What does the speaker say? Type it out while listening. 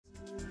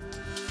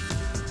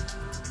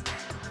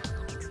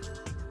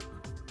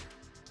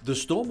The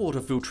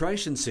stormwater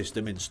filtration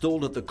system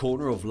installed at the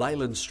corner of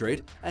Leland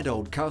Street and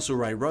Old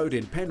Castlereagh Road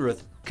in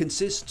Penrith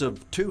consists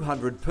of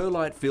 200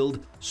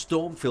 perlite-filled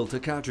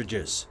StormFilter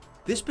cartridges.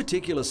 This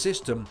particular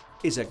system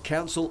is a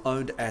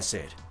council-owned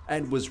asset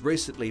and was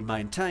recently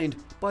maintained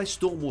by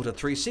Stormwater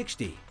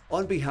 360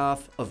 on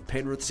behalf of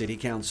Penrith City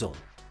Council.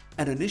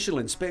 An initial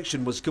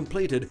inspection was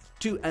completed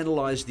to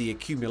analyse the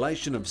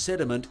accumulation of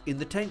sediment in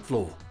the tank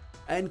floor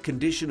and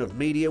condition of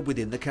media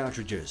within the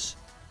cartridges.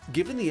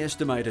 Given the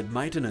estimated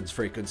maintenance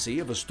frequency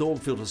of a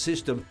StormFilter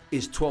system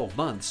is 12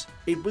 months,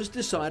 it was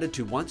decided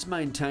to once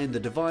maintain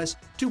the device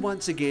to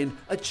once again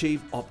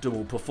achieve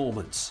optimal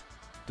performance.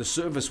 The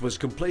service was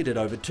completed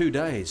over 2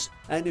 days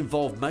and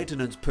involved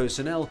maintenance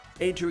personnel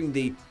entering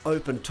the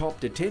open-top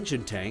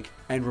detention tank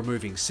and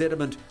removing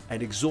sediment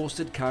and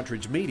exhausted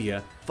cartridge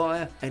media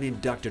via an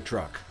inductor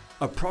truck.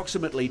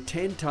 Approximately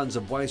 10 tonnes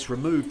of waste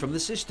removed from the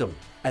system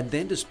and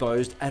then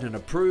disposed at an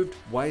approved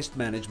waste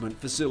management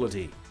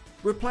facility.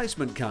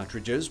 Replacement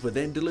cartridges were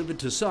then delivered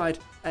to site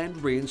and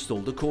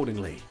reinstalled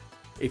accordingly.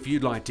 If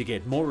you'd like to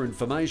get more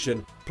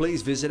information,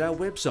 please visit our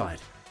website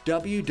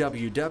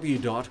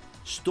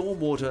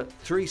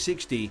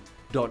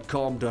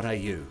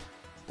www.stormwater360.com.au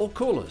or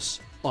call us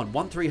on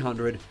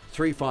 1300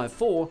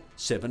 354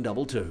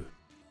 722.